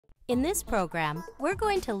In this program, we're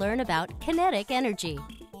going to learn about kinetic energy.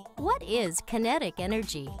 What is kinetic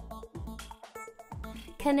energy?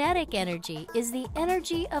 Kinetic energy is the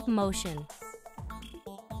energy of motion.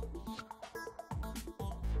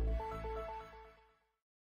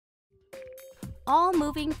 All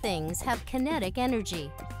moving things have kinetic energy,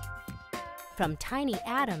 from tiny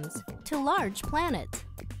atoms to large planets.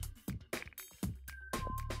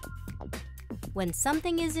 When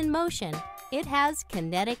something is in motion, it has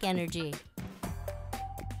kinetic energy.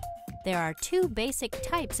 There are two basic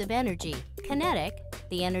types of energy: kinetic,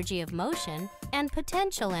 the energy of motion, and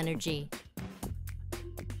potential energy.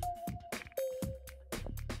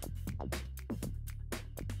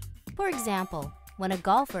 For example, when a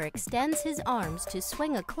golfer extends his arms to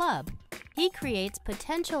swing a club, he creates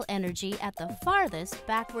potential energy at the farthest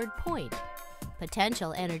backward point.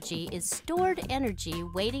 Potential energy is stored energy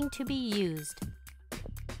waiting to be used.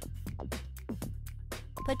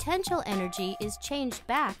 Potential energy is changed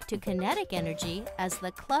back to kinetic energy as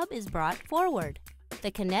the club is brought forward.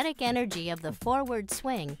 The kinetic energy of the forward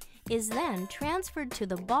swing is then transferred to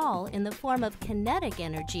the ball in the form of kinetic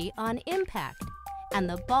energy on impact, and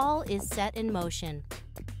the ball is set in motion.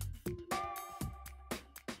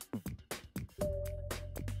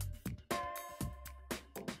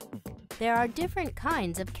 There are different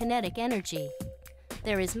kinds of kinetic energy.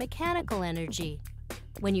 There is mechanical energy.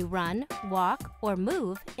 When you run, walk, or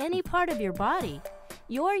move any part of your body,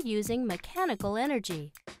 you're using mechanical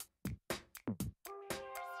energy.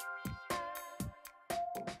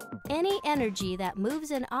 Any energy that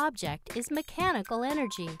moves an object is mechanical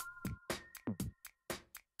energy.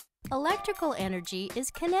 Electrical energy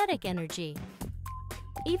is kinetic energy.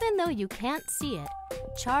 Even though you can't see it,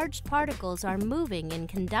 charged particles are moving in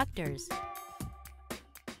conductors.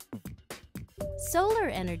 Solar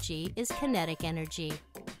energy is kinetic energy.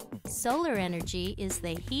 Solar energy is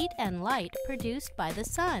the heat and light produced by the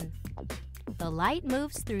sun. The light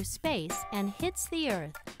moves through space and hits the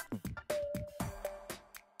earth.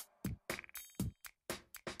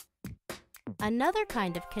 Another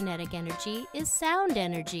kind of kinetic energy is sound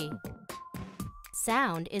energy.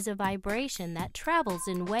 Sound is a vibration that travels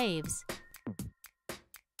in waves.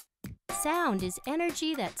 Sound is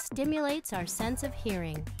energy that stimulates our sense of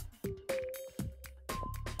hearing.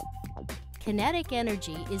 Kinetic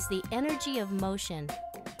energy is the energy of motion.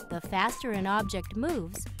 The faster an object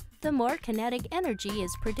moves, the more kinetic energy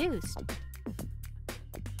is produced.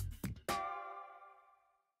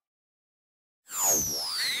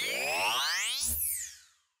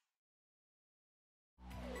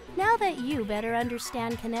 Now that you better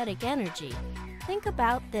understand kinetic energy, think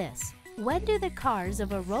about this. When do the cars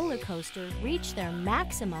of a roller coaster reach their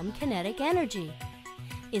maximum kinetic energy?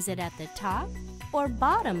 Is it at the top or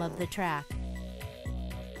bottom of the track?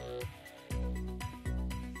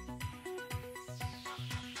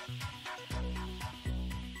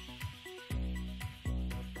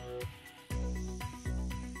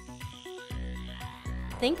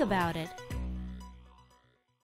 Think about it.